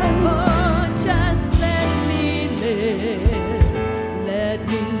 Oh, just let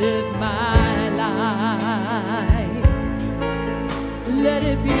me live my life. Let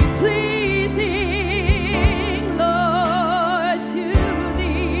it be pleasing